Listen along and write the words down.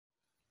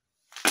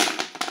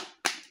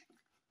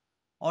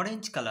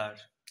orange color,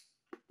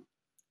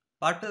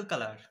 purple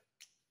color,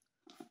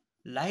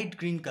 light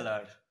green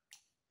color,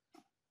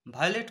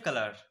 violet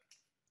color,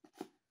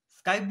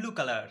 sky blue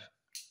color,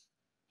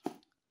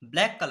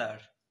 black color,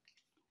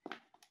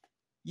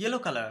 yellow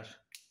color,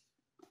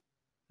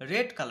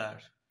 red color,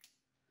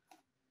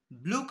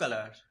 blue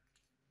color,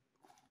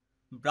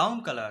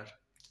 brown color,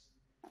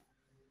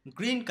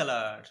 green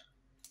color,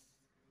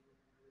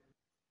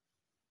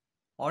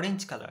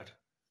 orange color.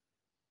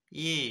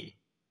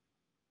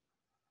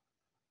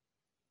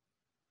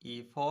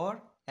 A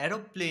for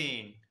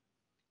aeroplane.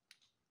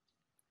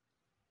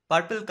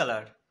 Purple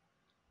color.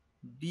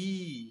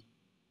 B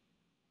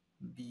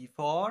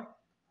for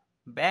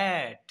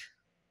bat.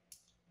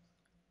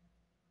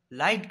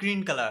 Light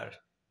green color.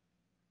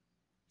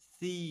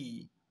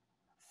 C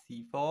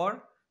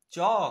for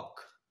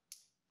chalk.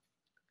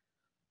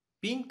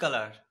 Pink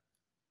color.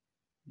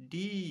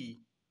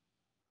 D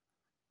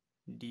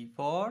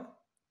for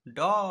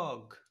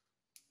dog.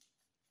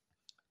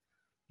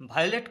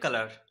 Violet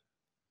color.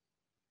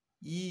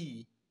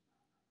 E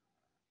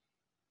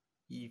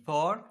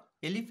for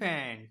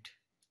elephant.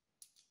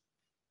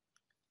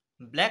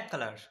 Black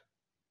color.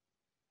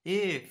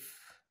 F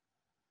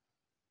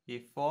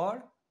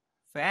for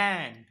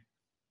fan.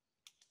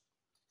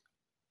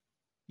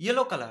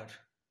 Yellow color.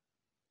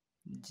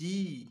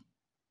 G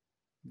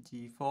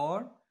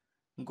for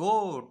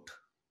goat.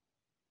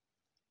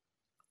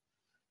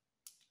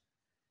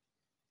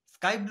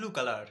 Sky blue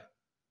color.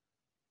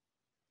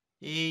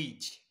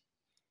 H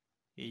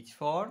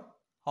for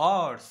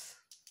horse.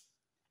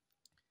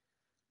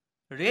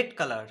 Red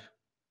color.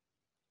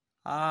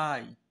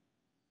 I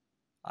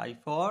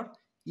for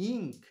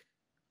ink.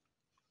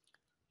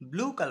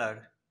 Blue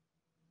color.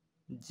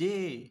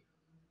 J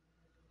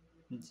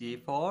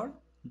for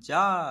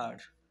jar.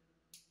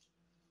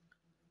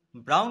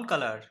 Brown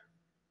color.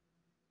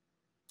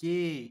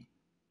 K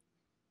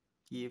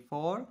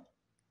for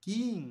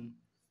king.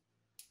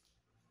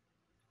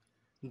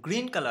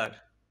 Green color.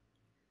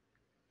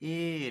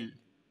 L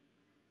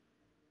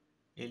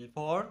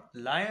for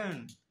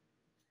lion.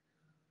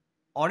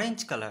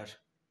 Orange color.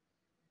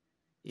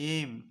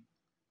 M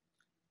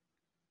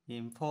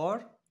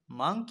for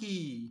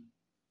monkey.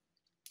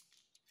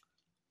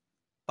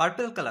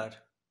 Purple color.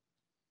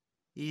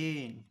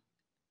 N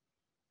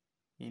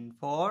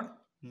for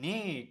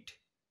net.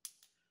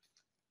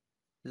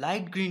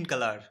 Light green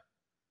color.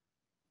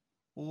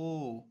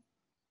 O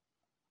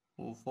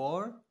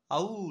for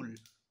owl.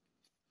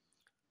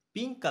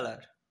 Pink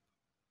color.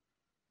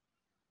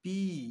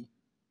 P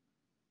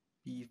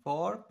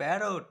for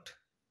parrot.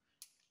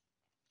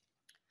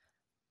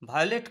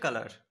 Violet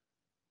color.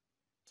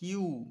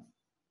 Q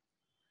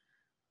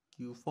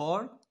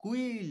for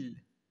quill.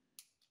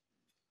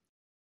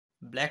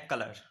 Black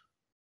color.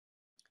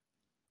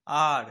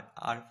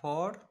 R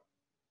for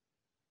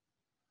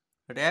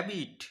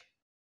rabbit.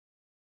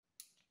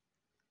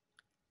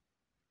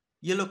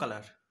 Yellow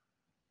color.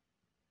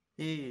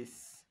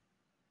 S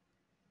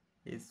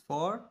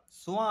for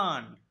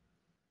swan.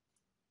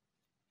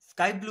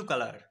 Sky blue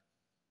color.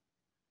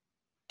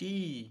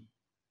 T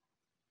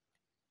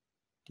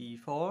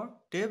for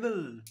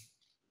table.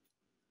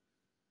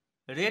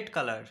 Red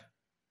color.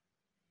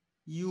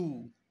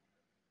 U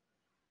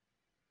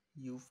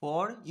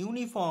for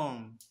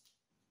uniform.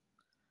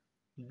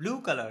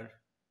 Blue color.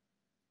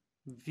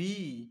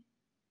 V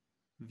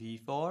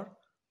for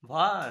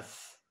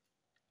vase.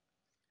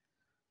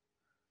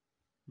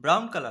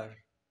 Brown color.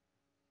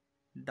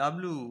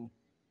 W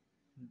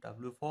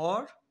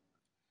for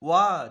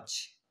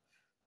watch.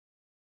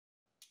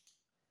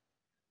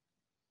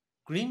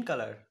 Green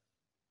color.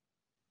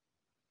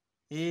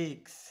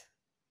 X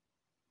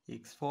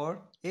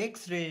for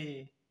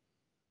X-ray.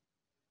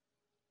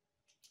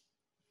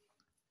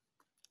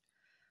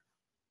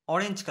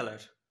 Orange color.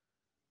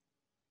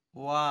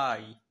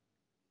 Y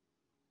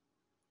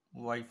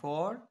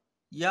for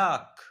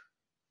yak.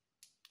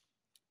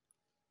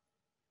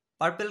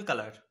 Purple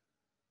color.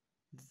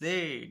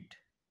 Z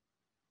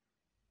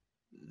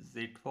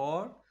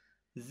for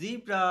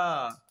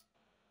zebra.